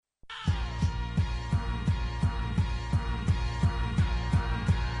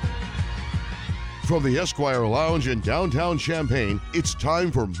from the Esquire Lounge in downtown Champaign, it's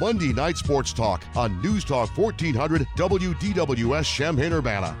time for Monday Night Sports Talk on News Talk 1400 WDWS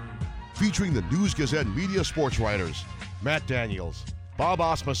Champaign-Urbana. Featuring the News Gazette media sports writers, Matt Daniels, Bob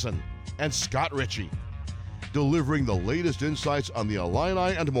Asmussen, and Scott Ritchie. Delivering the latest insights on the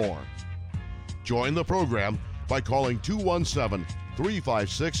Illini and more. Join the program by calling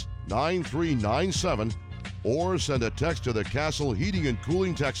 217-356-9397 or send a text to the Castle Heating and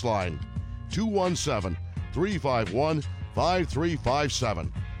Cooling text line,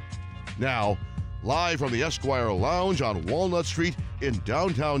 217-351-5357. Now, live from the Esquire Lounge on Walnut Street in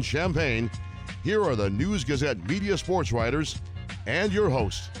downtown Champaign, here are the News Gazette media sports writers and your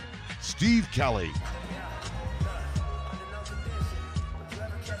host, Steve Kelly.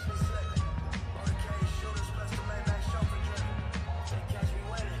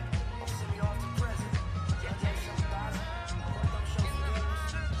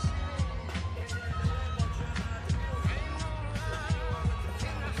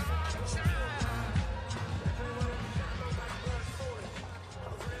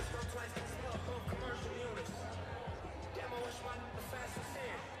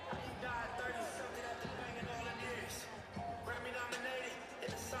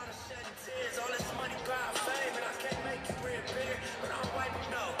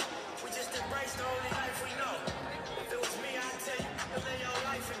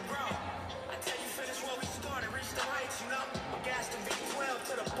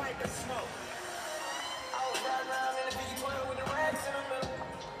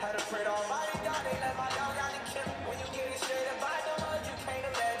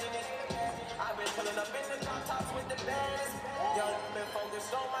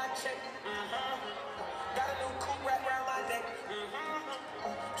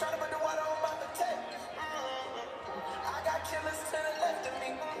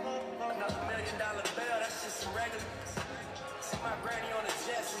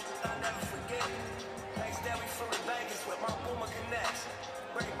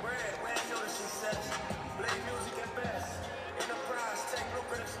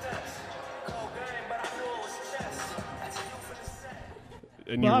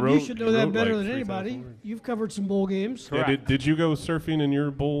 And Bob, you should know that better than anybody. You've covered some bowl games. Yeah, did you go surfing in your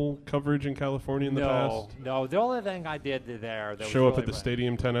bowl coverage in California in the past? No. The only thing I did there... Show up at the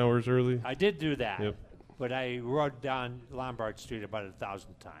stadium 10 hours early? I did do that. Yep. But I rode down Lombard Street about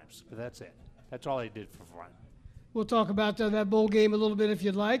 1,000 times. But that's it. That's all I did for fun. We'll talk about that bowl game a little bit if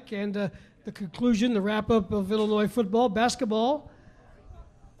you'd like. And the conclusion, the wrap-up of Illinois football. Basketball,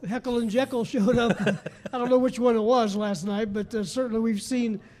 Heckle and Jekyll showed up. I don't know which one it was last night, but certainly we've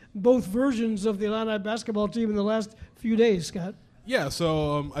seen both versions of the Illini basketball team in the last few days, Scott. Yeah,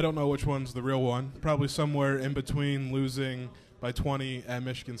 so I don't know which one's the real one. Probably somewhere in between losing by 20 at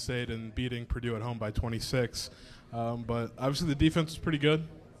Michigan State and beating Purdue at home by 26. But obviously the defense was pretty good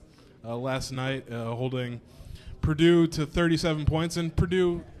last night, holding Purdue to 37 points, and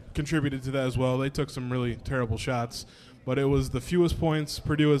Purdue contributed to that as well. They took some really terrible shots, but it was the fewest points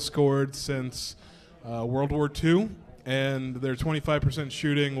Purdue has scored since World War II, and their 25%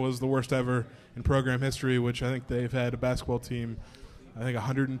 shooting was the worst ever in program history, which I think they've had a basketball team,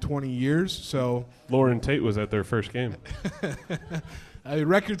 120 years. So Lauren Tate was at their first game. A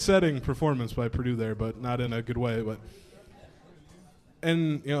record-setting performance by Purdue there, but not in a good way.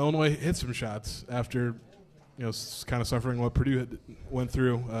 And Illinois hit some shots after kind of suffering what Purdue went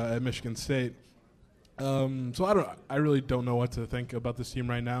through at Michigan State. So I really don't know what to think about this team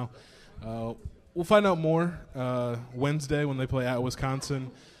right now. We'll find out more Wednesday when they play at Wisconsin.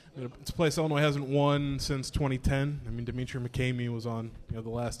 It's a place Illinois hasn't won since 2010. I mean, Demetri McCamey was on the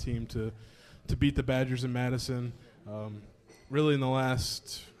last team to beat the Badgers in Madison. Really, in the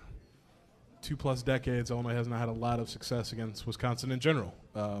last 2+ decades, Illinois has not had a lot of success against Wisconsin in general.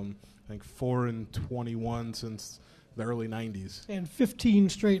 I think 4-21 since the early 90s. And 15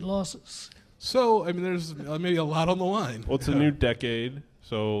 straight losses. So, I mean, there's maybe a lot on the line. Well, it's a new decade,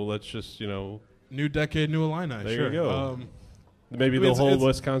 so let's just, New decade, new Illini. There sure. you go. Maybe they'll hold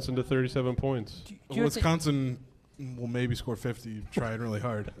Wisconsin to 37 points. Wisconsin will maybe score 50, trying really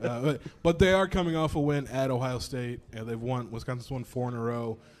hard. But they are coming off a win at Ohio State. Wisconsin's won 4 in a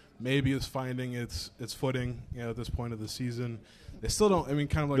row. Maybe it's finding its footing at this point of the season. They still don't. I mean,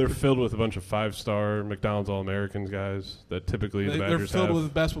 kind of like they're filled with a bunch of 5-star McDonald's All-Americans guys that typically the Badgers have. They're filled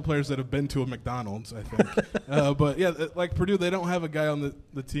with basketball players that have been to a McDonald's, I think. But yeah, like Purdue, they don't have a guy on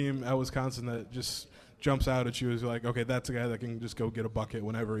the team at Wisconsin that just jumps out at you as like, okay, that's a guy that can just go get a bucket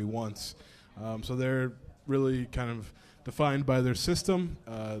whenever he wants. So they're really kind of defined by their system.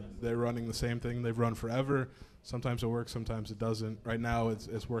 They're running the same thing they've run forever. Sometimes it works, sometimes it doesn't. Right now,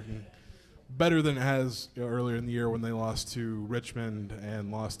 it's working better than it has earlier in the year when they lost to Richmond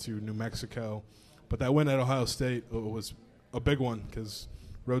and lost to New Mexico. But that win at Ohio State was a big one because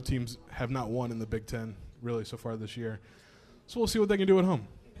road teams have not won in the Big Ten really so far this year. So we'll see what they can do at home.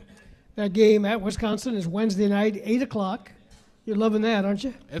 That game at Wisconsin is Wednesday night, 8 o'clock. You're loving that, aren't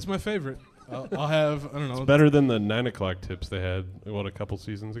you? It's my favorite. I'll have, I don't know. It's better than the 9 o'clock tips they had, a couple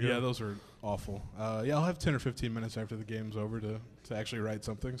seasons ago? Yeah, those were awful. I'll have 10 or 15 minutes after the game's over to actually write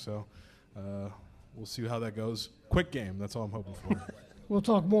something. So we'll see how that goes. Quick game. That's all I'm hoping for. We'll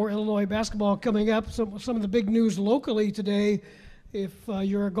talk more Illinois basketball coming up. Some of the big news locally today. If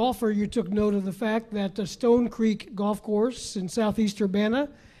you're a golfer, you took note of the fact that the Stone Creek Golf Course in southeast Urbana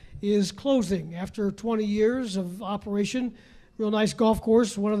is closing after 20 years of operation. Real nice golf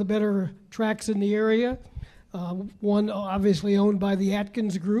course, one of the better tracks in the area. One obviously owned by the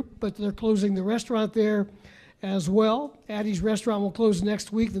Atkins Group, but they're closing the restaurant there as well. Addie's Restaurant will close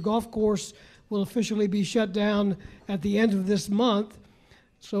next week. The golf course will officially be shut down at the end of this month.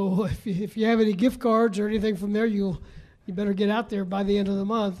 So if you have any gift cards or anything from there, you better get out there by the end of the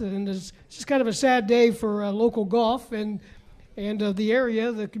month. And it's just kind of a sad day for local golf and the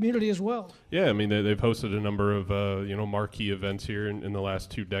area, the community as well. Yeah, I mean, they've hosted a number of, marquee events here in the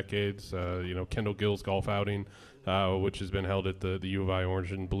last 2 decades. Kendall Gill's golf outing, which has been held at the U of I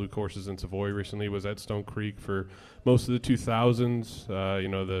Orange and Blue courses in Savoy recently, was at Stone Creek for most of the 2000s.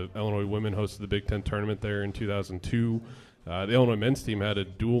 The Illinois women hosted the Big Ten tournament there in 2002. The Illinois men's team had a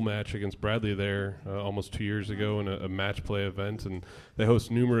dual match against Bradley there almost 2 years ago in a match play event, and they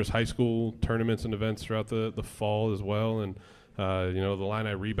host numerous high school tournaments and events throughout the fall as well. And the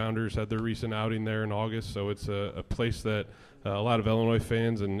Illini Rebounders had their recent outing there in August, so it's a place that a lot of Illinois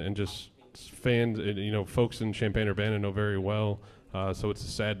fans and just fans, folks in Champaign-Urbana know very well. So it's a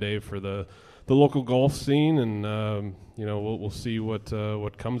sad day for the local golf scene, and we'll see what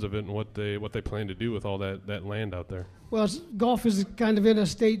comes of it and what they plan to do with all that land out there. Well, golf is kind of in a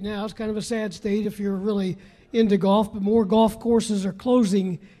state now. It's kind of a sad state if you're really into golf, but more golf courses are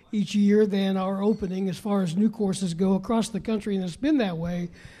closing each year than are opening as far as new courses go across the country, and it's been that way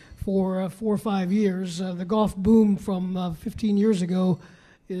for 4 or 5 years. The golf boom from 15 years ago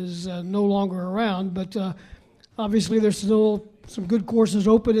is no longer around, but obviously there's still some good courses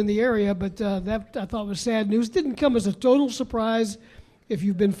open in the area, but that I thought was sad news. Didn't come as a total surprise if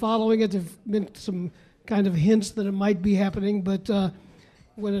you've been following it. There have been some kind of hints that it might be happening, but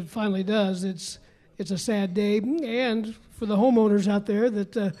when it finally does, it's a sad day. And for the homeowners out there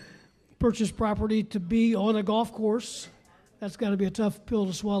that purchase property to be on a golf course, that's got to be a tough pill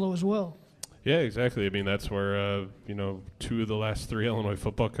to swallow as well. Yeah, exactly. I mean, that's where 2 of the last 3 Illinois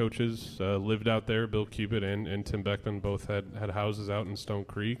football coaches lived out there. Bill Cupid and Tim Beckman both had houses out in Stone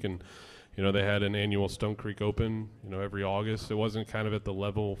Creek, and they had an annual Stone Creek Open every August. It wasn't kind of at the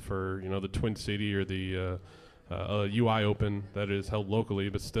level for the Twin City or the UI Open that is held locally,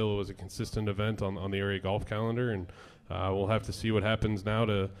 but still it was a consistent event on the area golf calendar, and we'll have to see what happens now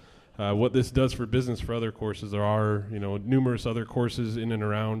to what this does for business for other courses. There are numerous other courses in and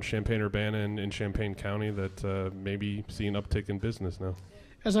around Champaign-Urbana and Champaign County that maybe see an uptick in business now.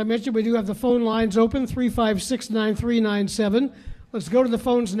 As I mentioned, we do have the phone lines open, 356-9397. Let's go to the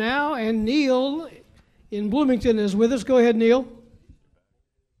phones now, and Neil in Bloomington is with us. Go ahead, Neil.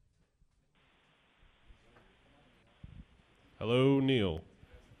 Hello, Neil.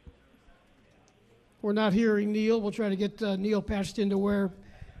 We're not hearing Neil. We'll try to get Neil patched into where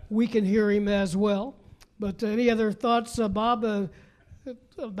we can hear him as well. But any other thoughts, Bob,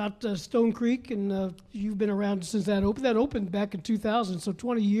 about Stone Creek? And you've been around since that opened. That opened back in 2000, so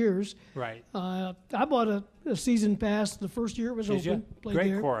 20 years. Right. I bought a season pass the first year it was open. Played Great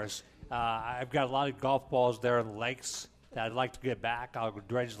there. course. I've got a lot of golf balls there in the lakes that I'd like to get back. I'll go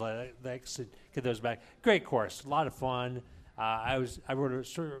dredge the lakes and get those back. Great course. A lot of fun. I wrote a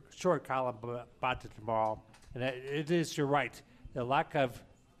short column about it tomorrow, and it is, you're right, the lack of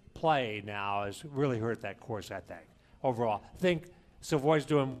play now has really hurt that course, I think, overall. I think Savoy's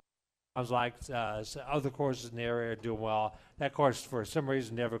doing, I was like, other courses in the area are doing well. That course, for some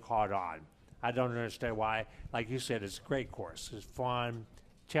reason, never caught on. I don't understand why. Like you said, it's a great course. It's fun,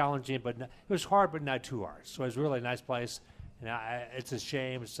 challenging, but it was hard, but not too hard. So it's really a nice place, and it's a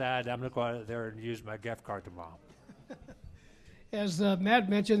shame, it's sad. I'm going to go out there and use my gift card tomorrow. As Matt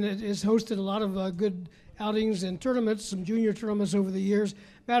mentioned, it has hosted a lot of good outings and tournaments, some junior tournaments over the years.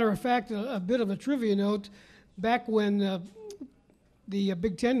 Matter of fact, a bit of a trivia note, back when the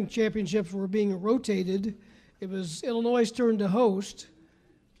Big Ten championships were being rotated, it was Illinois' turn to host,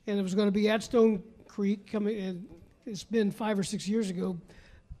 and it was going to be at Stone Creek. And it's been 5 or 6 years ago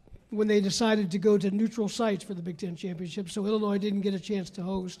when they decided to go to neutral sites for the Big Ten championship, so Illinois didn't get a chance to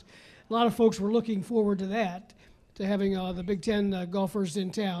host. A lot of folks were looking forward to that, to having the Big Ten golfers in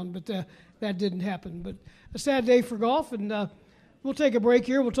town, but that didn't happen. But a sad day for golf, and we'll take a break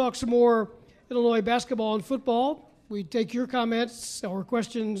here. We'll talk some more Illinois basketball and football. We take your comments or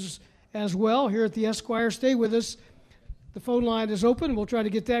questions as well here at the Esquire. Stay with us. The phone line is open. We'll try to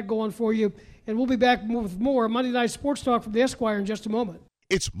get that going for you. And we'll be back with more Monday Night Sports Talk from the Esquire in just a moment.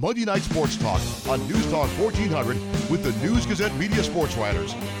 It's Monday Night Sports Talk on News Talk 1400 with the News Gazette Media Sports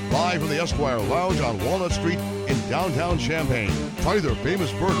Writers. Live from the Esquire Lounge on Walnut Street in downtown Champaign. Try their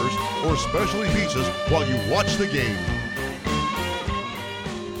famous burgers or specialty pizzas while you watch the game.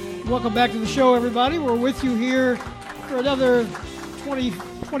 Welcome back to the show, everybody. We're with you here for another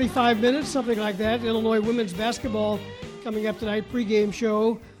 25 minutes, something like that. Illinois women's basketball coming up tonight, pregame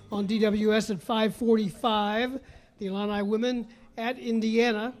show on DWS at 5:45. The Illini women at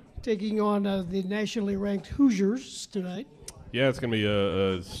Indiana taking on the nationally ranked Hoosiers tonight. Yeah, it's going to be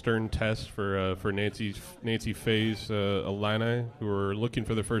a stern test for Nancy Faye's Illini, who are looking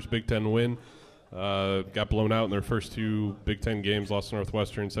for their first Big Ten win. Got blown out in their first two Big Ten games, lost to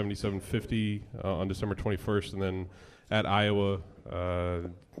Northwestern 77-50 on December 21st, and then at Iowa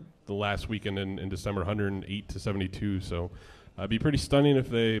the last weekend in December, 108-72. So it'd be pretty stunning if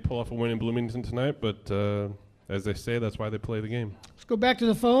they pull off a win in Bloomington tonight, but as they say, that's why they play the game. Let's go back to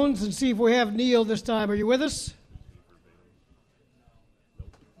the phones and see if we have Neil this time. Are you with us?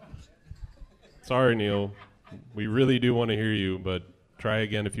 Sorry, Neil. We really do want to hear you, but try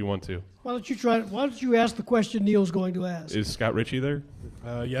again if you want to. Why don't you ask the question Neil's going to ask? Is Scott Ritchie there?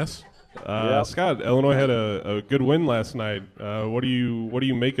 Yes. Scott, Illinois had a good win last night. What do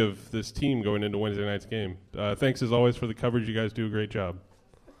you make of this team going into Wednesday night's game? Thanks as always for the coverage. You guys do a great job.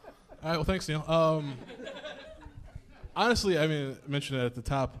 All right. Well, thanks, Neil. Honestly, I mean, I mentioned it at the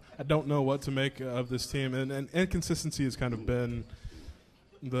top. I don't know what to make of this team, and inconsistency has kind of been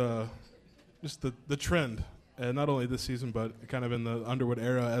the trend, not only this season but kind of in the Underwood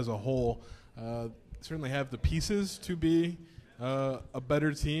era as a whole. Certainly have the pieces to be a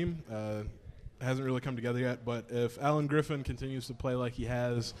better team. Hasn't really come together yet, but if Alan Griffin continues to play like he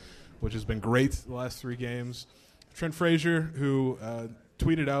has, which has been great the last 3 games, Trent Frazier, who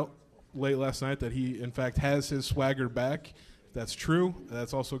tweeted out late last night that he, in fact, has his swagger back. If that's true,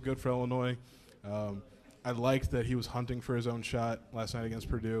 that's also good for Illinois. I liked that he was hunting for his own shot last night against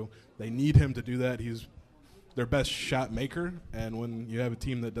Purdue. They need him to do that. He's their best shot maker, and when you have a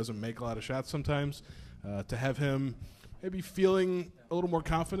team that doesn't make a lot of shots sometimes, to have him maybe feeling a little more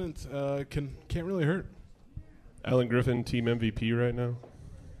confident can't really hurt. Alan Griffin, team MVP right now?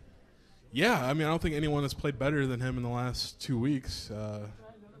 Yeah, I mean, I don't think anyone has played better than him in the last 2 weeks.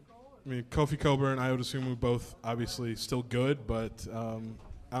 I mean, Kofi Coburn, Iota Sumu, both obviously still good, but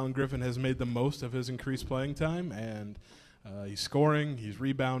Alan Griffin has made the most of his increased playing time, and he's scoring, he's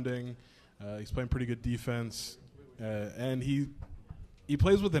rebounding, he's playing pretty good defense, and he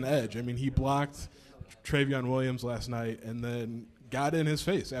plays with an edge. I mean, he blocked Travion Williams last night and then got in his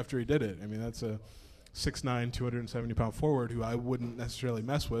face after he did it. I mean, that's a 6'9", 270-pound forward who I wouldn't necessarily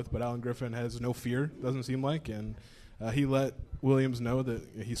mess with, but Alan Griffin has no fear, doesn't seem like, and he let Williams know that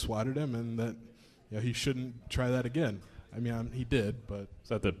he swatted him and that he shouldn't try that again. I mean, he did, but... Is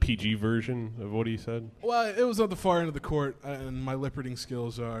that the PG version of what he said? Well, it was at the far end of the court, and my lip reading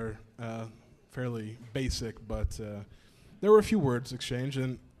skills are fairly basic, but there were a few words exchanged,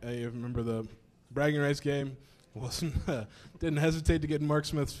 and I remember the bragging rights game. Didn't hesitate to get in Mark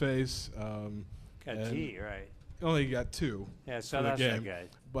Smith's face. Got a T, right? Only got 2. Yeah, so for the that's game. not good.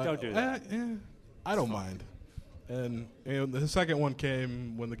 But Don't do that. I don't mind. And the second one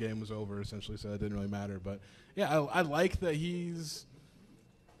came when the game was over, essentially, so it didn't really matter. But yeah, I like that he's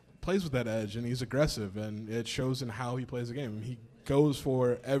plays with that edge and he's aggressive, and it shows in how he plays the game. He goes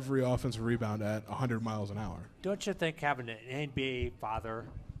for every offensive rebound at 100 miles an hour. Don't you think having an NBA father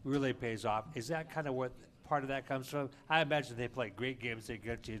really pays off? Is that kind of what part of that comes from? I imagine they play great games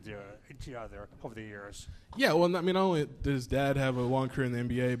against each other over the years. Yeah, well, I mean, not only did his dad have a long career in the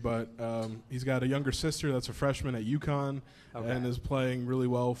NBA, but he's got a younger sister that's a freshman at UConn and is playing really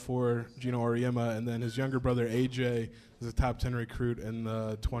well for Gino Auriemma. And then his younger brother, AJ, is a top 10 recruit in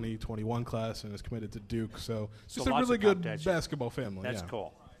the 2021 class and is committed to Duke. So just a really good basketball family. That's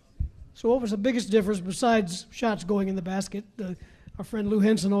cool. So what was the biggest difference besides shots going in the basket? Our friend Lou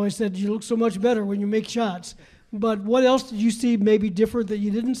Henson always said you look so much better when you make shots. But what else did you see maybe different that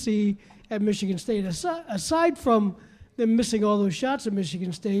you didn't see at Michigan State? Aside from them missing all those shots at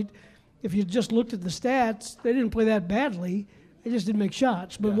Michigan State, if you just looked at the stats, they didn't play that badly. They just didn't make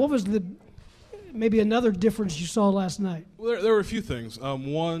shots. But what was maybe another difference you saw last night? Well, there were a few things.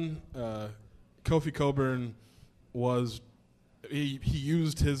 One, Kofi Coburn was he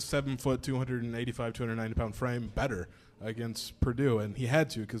used his 7 foot, 285, 290 pound frame better against Purdue, and he had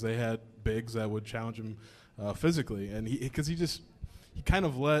to because they had bigs that would challenge him physically, and he kind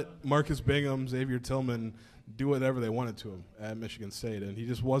of let Marcus Bingham, Xavier Tillman do whatever they wanted to him at Michigan State, and he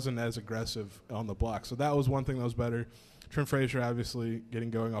just wasn't as aggressive on the block. So that was one thing that was better. Trent Frazier obviously getting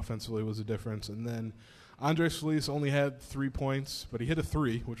going offensively was a difference, and then Andre Solis only had 3 points, but he hit a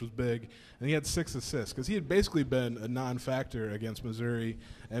 3, which was big, and he had 6 assists because he had basically been a non-factor against Missouri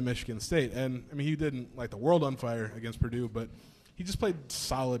and Michigan State. And, I mean, he didn't light the world on fire against Purdue, but he just played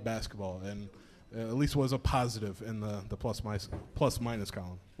solid basketball and at least was a positive in the plus-minus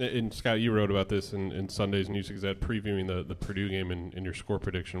column. And, Scott, you wrote about this in Sunday's News Gazette previewing the Purdue game in your score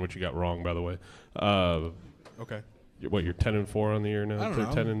prediction, which you got wrong, by the way. Okay. You're 10-4 on the year now? I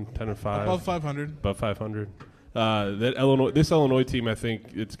don't know. 10-5? Above 500. Above 500. This Illinois team, I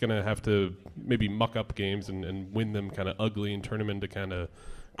think it's going to have to maybe muck up games and win them kind of ugly and turn them into kind of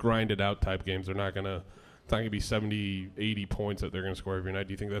grind it out type games. It's not going to be 70, 80 points that they're going to score every night.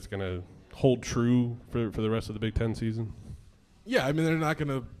 Do you think that's going to hold true for the rest of the Big Ten season? Yeah, I mean, they're not going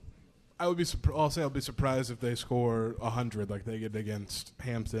to – I'll be surprised if they score 100 like they did against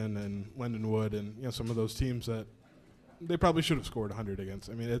Hampton and Lindenwood and some of those teams that they probably should have scored 100 against.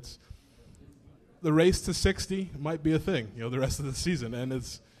 I mean, it's the race to 60 might be a thing, the rest of the season, and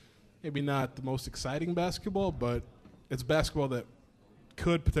it's maybe not the most exciting basketball, but it's basketball that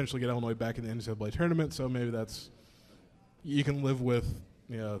could potentially get Illinois back in the NCAA tournament. So maybe you can live with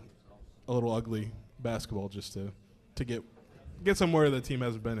a little ugly basketball just to get somewhere the team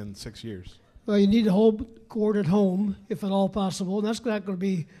hasn't been in 6 years. Well, you need to hold court at home, if at all possible, and that's not going to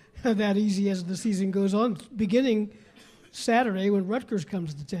be that easy as the season goes on. Beginning Saturday when Rutgers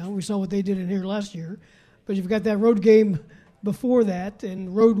comes to town, we saw what they did in here last year, but you've got that road game before that,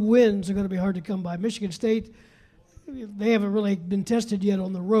 and road wins are going to be hard to come by. Michigan State, they haven't really been tested yet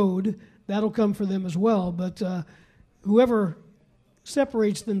on the road. That'll come for them as well, but whoever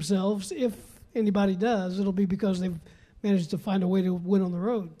separates themselves, if anybody does, it'll be because they've managed to find a way to win on the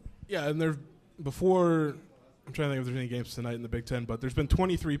road. Yeah, and I'm trying to think if there's any games tonight in the Big Ten, but there's been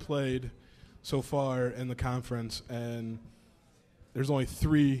 23 played so far in the conference, and there's only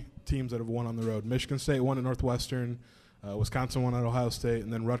 3 teams that have won on the road. Michigan State won at Northwestern, Wisconsin won at Ohio State,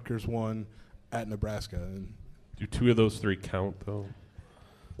 and then Rutgers won at Nebraska. And do 2 of those 3 count, though?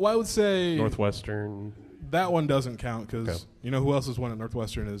 Well, I would say Northwestern. That one doesn't count because Okay. Who else has won at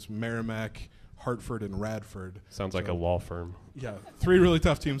Northwestern is Merrimack, Hartford, and Radford. Sounds like a law firm. Yeah, 3 really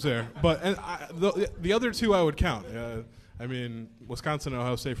tough teams there. But the other 2 I would count. I mean, Wisconsin and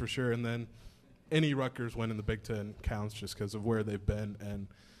Ohio State for sure, and then any Rutgers win in the Big Ten counts just because of where they've been. And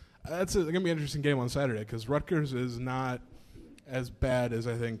that's going to be an interesting game on Saturday because Rutgers is not as bad as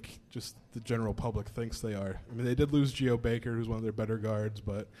I think just the general public thinks they are. I mean, they did lose Geo Baker, who's one of their better guards,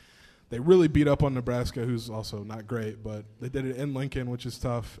 but they really beat up on Nebraska, who's also not great. But they did it in Lincoln, which is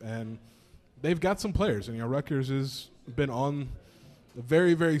tough. And they've got some players. And, Rutgers has been on a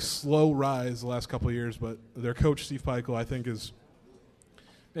very, very slow rise the last couple of years, but their coach, Steve Pikiell, I think is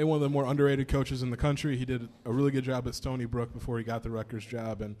maybe one of the more underrated coaches in the country. He did a really good job at Stony Brook before he got the Rutgers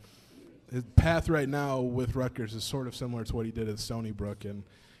job, and his path right now with Rutgers is sort of similar to what he did at Stony Brook, and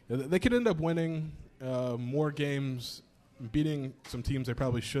they could end up winning more games, beating some teams they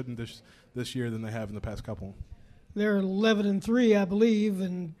probably shouldn't this year than they have in the past couple. They're 11-3, I believe,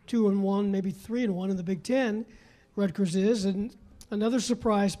 and 2-1, maybe 3-1 in the Big Ten. Rutgers is, and another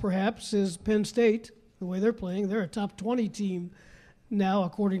surprise perhaps is Penn State. The way they're playing, they're a top 20 team now,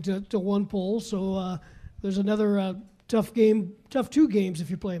 according to one poll. So there's another tough 2 games if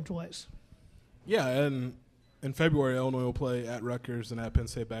you play them twice. Yeah, and in February, Illinois will play at Rutgers and at Penn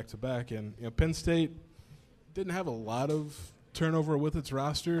State back-to-back. And Penn State didn't have a lot of turnover with its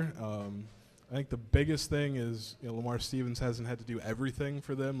roster. I think the biggest thing is Lamar Stevens hasn't had to do everything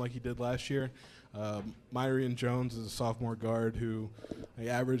for them like he did last year. Myrion Jones is a sophomore guard who he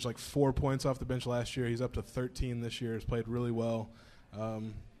averaged like 4 points off the bench last year. He's up to 13 this year. Has played really well.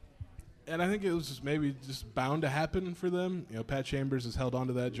 And I think it was maybe just bound to happen for them. Pat Chambers has held on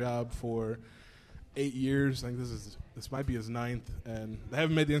to that job for 8 years. I think this might be his 9th. And they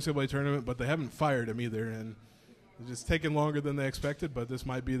haven't made the NCAA tournament, but they haven't fired him either. And it's just taken longer than they expected, but this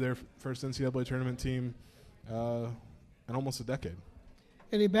might be their first NCAA tournament team in almost a decade.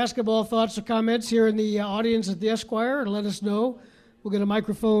 Any basketball thoughts or comments here in the audience at the Esquire? Let us know. We'll get a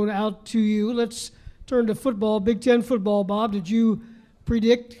microphone out to you. Let's turn to football, Big Ten football. Bob, did you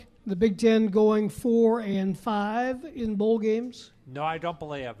predict the Big Ten going 4-5 in bowl games? No, I don't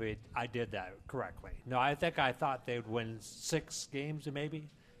believe I did that correctly. No, I thought they would win 6 games maybe.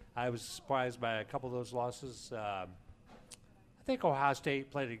 I was surprised by a couple of those losses. I think Ohio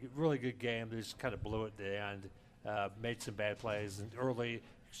State played a really good game. They just kind of blew it at the end, made some bad plays, and early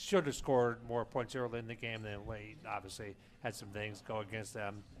should have scored more points early in the game than late. Obviously, had some things go against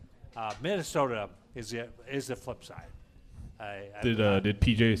them. Minnesota is the flip side. Did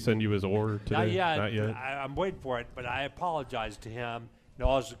PJ send you his order today? Not yet. I'm waiting for it, but I apologize to him and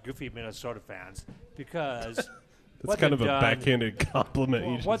all those goofy Minnesota fans because that's kind of a backhanded compliment.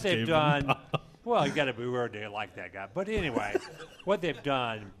 Well, what they've done. Well, you got to be weird to like that guy. But anyway, what they've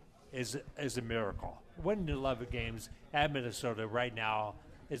done is a miracle. Winning 11 games at Minnesota right now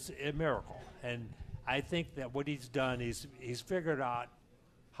is a miracle, and I think that what he's done is he's figured out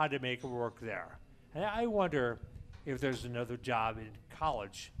how to make it work there. And I wonder if there's another job in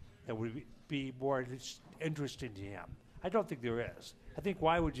college that would be more interesting to him. I don't think there is. I think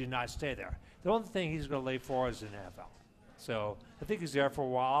why would you not stay there? The only thing he's going to lay for is an NFL. So I think he's there for a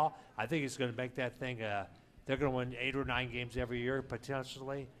while. I think he's going to make that thing. They're going to win 8 or 9 games every year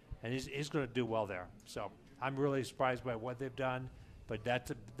potentially, and he's going to do well there. So I'm really surprised by what they've done, but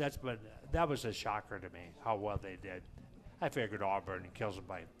that was a shocker to me how well they did. I figured Auburn kills them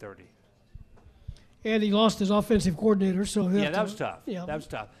by 30. And he lost his offensive coordinator, so that was tough. Yeah. That was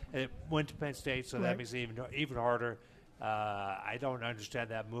tough. It went to Penn State, so that makes it even harder. I don't understand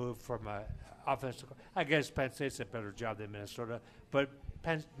that move from an offensive. I guess Penn State's a better job than Minnesota, but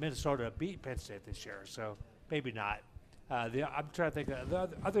Minnesota beat Penn State this year, so maybe not. I'm trying to think of the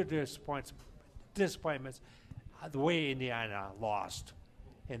other disappointments. The way Indiana lost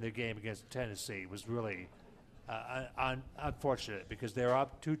in the game against Tennessee was really unfortunate because they were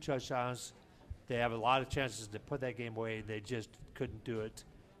up 2 touchdowns. They have a lot of chances to put that game away. They just couldn't do it.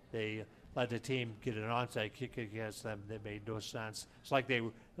 They let the team get an onside kick against them that made no sense. It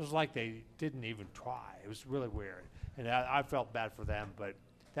was like they didn't even try. It was really weird, and I felt bad for them. But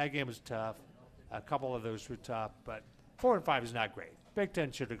that game was tough. A couple of those were tough, but 4-5 is not great. Big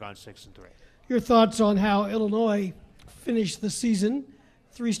Ten should have gone 6-3. Your thoughts on how Illinois finished the season?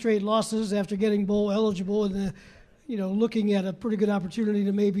 3 straight losses after getting bowl eligible, and looking at a pretty good opportunity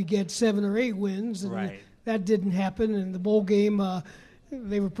to maybe get 7 or 8 wins, and right. That didn't happen. And the bowl game,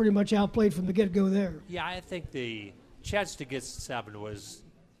 they were pretty much outplayed from the get-go there. Yeah, I think the chance to get 7 was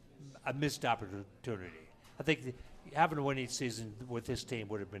a missed opportunity. I think having a winning season with this team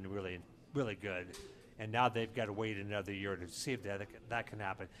would have been really, really good. And now they've got to wait another year to see if that can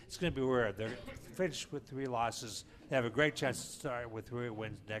happen. It's going to be weird. They're finished with 3 losses. They have a great chance to start with 3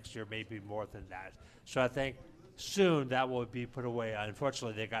 wins next year, maybe more than that. So I think soon that will be put away.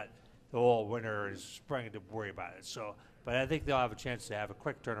 Unfortunately, they got the whole winter and spring to worry about it. So, but I think they'll have a chance to have a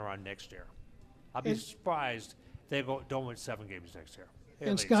quick turnaround next year. I'll be surprised if they don't win 7 games next year.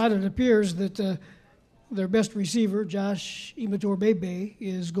 And Scott, it appears that their best receiver, Josh Imatorbhebhe,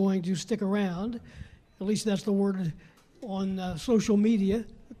 is going to stick around. At least that's the word on social media.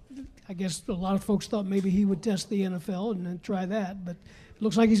 I guess a lot of folks thought maybe he would test the NFL and then try that, but it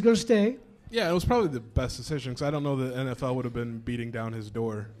looks like he's going to stay. Yeah, it was probably the best decision because I don't know that NFL would have been beating down his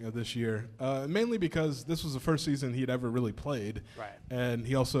door this year. Mainly because this was the first season he'd ever really played, right. And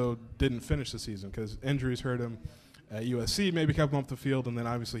he also didn't finish the season because injuries hurt him at USC, maybe kept him off the field, and then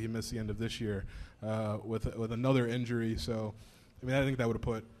obviously he missed the end of this year with another injury. So, I think that would have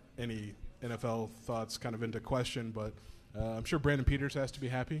put any NFL thoughts kind of into question, but I'm sure Brandon Peters has to be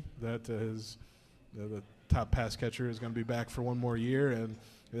happy that the top pass catcher is going to be back for one more year, and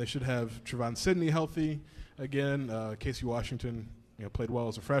they should have Trevon Sidney healthy again. Casey Washington played well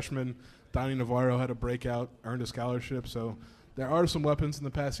as a freshman. Donnie Navarro had a breakout, earned a scholarship, so there are some weapons in the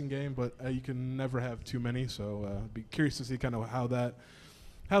passing game, but you can never have too many, so be curious to see kind of how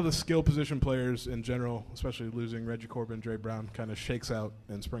the skill position players in general, especially losing Reggie Corbin, Dre Brown, kind of shakes out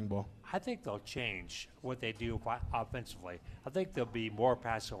in spring ball. I think they'll change what they do offensively. I think they'll be more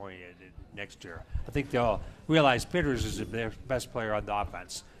pass-oriented next year. I think they'll realize Peters is their best player on the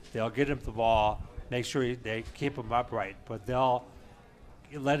offense. They'll get him the ball, make sure they keep him upright, but they'll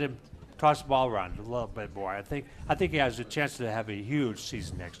let him toss the ball around a little bit more. I think he has a chance to have a huge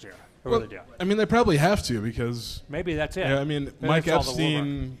season next year. I really do. They probably have to because maybe that's it. Yeah, Mike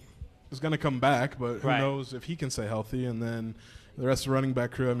Epstein is going to come back, but who knows if he can stay healthy. And then the rest of the running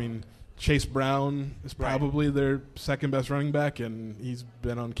back crew, Chase Brown is probably their second best running back, and he's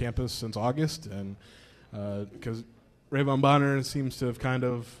been on campus since August. And because Rayvon Bonner seems to have kind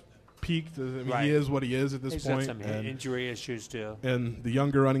of peaked. He is what he is at this point. He's had some injury issues too. And the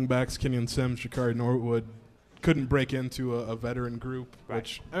younger running backs, Kenyon Sims, Shakari Norwood, couldn't break into a veteran group,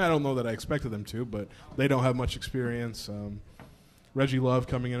 which I don't know that I expected them to, but they don't have much experience. Reggie Love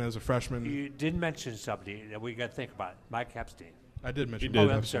coming in as a freshman. You didn't mention somebody that we got to think about, Mike Epstein. I did mention him.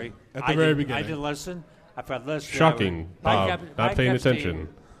 I'm sorry. At the very beginning. I didn't listen. If I listen, Shocking, Bob, not paying attention.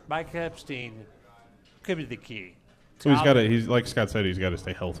 Mike Epstein could be the key. So he's like Scott said, he's got to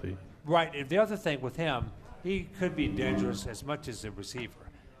stay healthy. Right. And the other thing with him, he could be dangerous as much as a receiver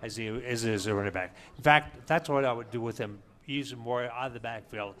as he is as a running back. In fact, that's what I would do with him, use him more out of the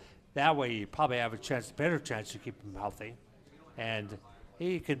backfield. That way you probably have a better chance to keep him healthy. And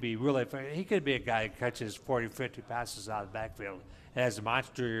he could be he could be a guy who catches 40, 50 passes out of the backfield and has a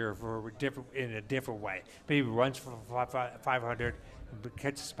monster year in a different way. Maybe runs for 500, but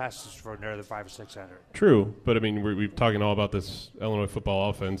catches passes for another 500 or 600. True, but I mean, we're talking all about this Illinois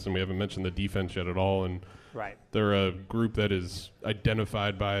football offense, and we haven't mentioned the defense yet at all. And right, they're a group that is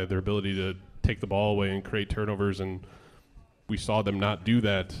identified by their ability to take the ball away and create turnovers, and we saw them not do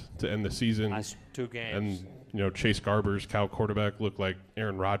that to end the season. Last 2 games. And Chase Garber's Cal quarterback looked like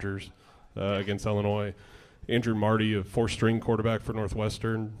Aaron Rodgers against Illinois. Andrew Marty, a 4-string quarterback for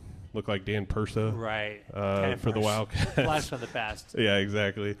Northwestern, looked like Dan Persa, right? For the Wildcats. Flash from the past. Yeah,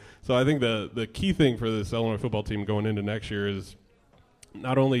 exactly. So I think the key thing for this Illinois football team going into next year is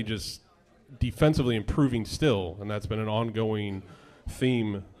not only just defensively improving still, and that's been an ongoing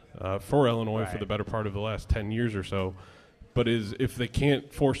theme for Illinois for the better part of the last 10 years or so, but is if they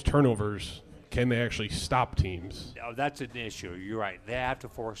can't force turnovers, can they actually stop teams? Oh, that's an issue. You're right. They have to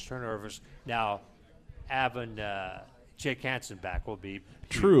force turnovers. Now, having Jake Hansen back will be huge.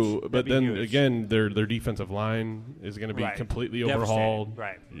 True, but then again, their defensive line is going to be completely overhauled.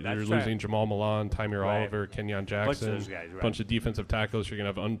 Right. You're losing Jamal Milan, Tymir Oliver, Kenyon Jackson, a bunch of defensive tackles. You're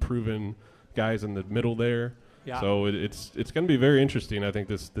going to have unproven guys in the middle there. Yeah. So it's going to be very interesting, I think,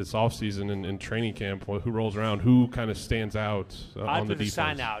 this offseason and training camp, who rolls around, who kind of stands out on the defense.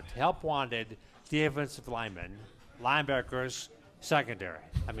 Sign out, help wanted, defensive linemen, linebackers, secondary.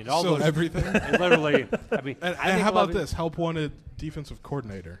 I mean, all those. Everything. Literally. I mean, and how about this? Help wanted defensive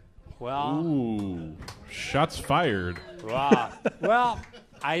coordinator. Well. Ooh, shots fired. Wow. Well,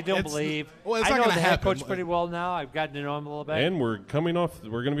 I don't believe. Well, it's I not know going the to head happen. coach pretty well now. I've gotten to know him a little bit. And we're going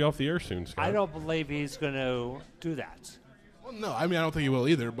to be off the air soon, Scott. I don't believe he's going to do that. Well, no, I mean, I don't think he will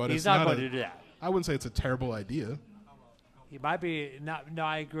either. But He's not going to do that. I wouldn't say it's a terrible idea. He might be not. No,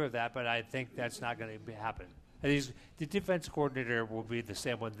 I agree with that, but I think that's not going to happen. And the defense coordinator will be the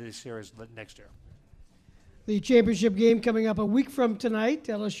same one this year as next year. The championship game coming up a week from tonight.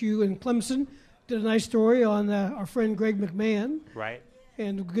 LSU and Clemson did a nice story on our friend Greg McMahon. Right.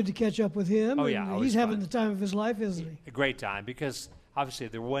 And good to catch up with him. Oh, yeah. He's having the time of his life, isn't he? A great time because obviously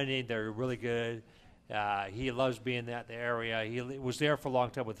they're winning. They're really good. He loves being in the area. He was there for a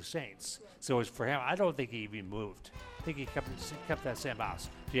long time with the Saints. So it was for him. I don't think he even moved. I think he kept that same house.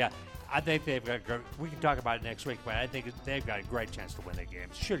 Yeah, I think they've got. We can talk about it next week, but I think they've got a great chance to win that game.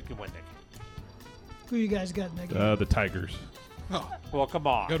 Should can win that game. Who you guys got in that game? The Tigers. Oh, well, come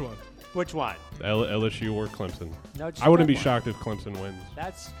on. Good one. Which one? LSU or Clemson. No, I wouldn't be shocked if Clemson wins.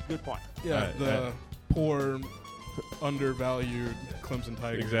 That's a good point. Yeah, the poor, undervalued Clemson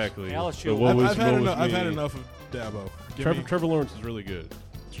Tigers. Exactly. LSU. So I've had enough of Dabo. Trevor Lawrence is really good.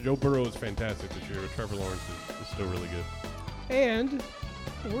 Joe Burrow is fantastic this year, but Trevor Lawrence is still really good. And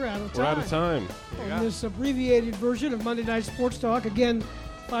we're out of time. We're out of time. On this abbreviated version of Monday Night Sports Talk. Again,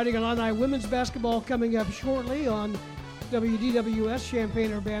 Fighting Illini women's basketball coming up shortly on WDWS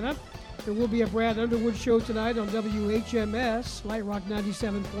Champaign-Urbana. There will be a Brad Underwood show tonight on WHMS, Light Rock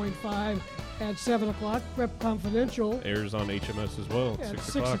 97.5 at 7 o'clock. Prep Confidential airs on HMS as well at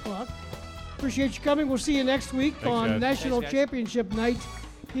 6 o'clock. Appreciate you coming. We'll see you next week on guys. National Championship Night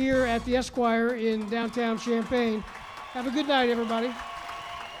here at the Esquire in downtown Champaign. Have a good night, everybody.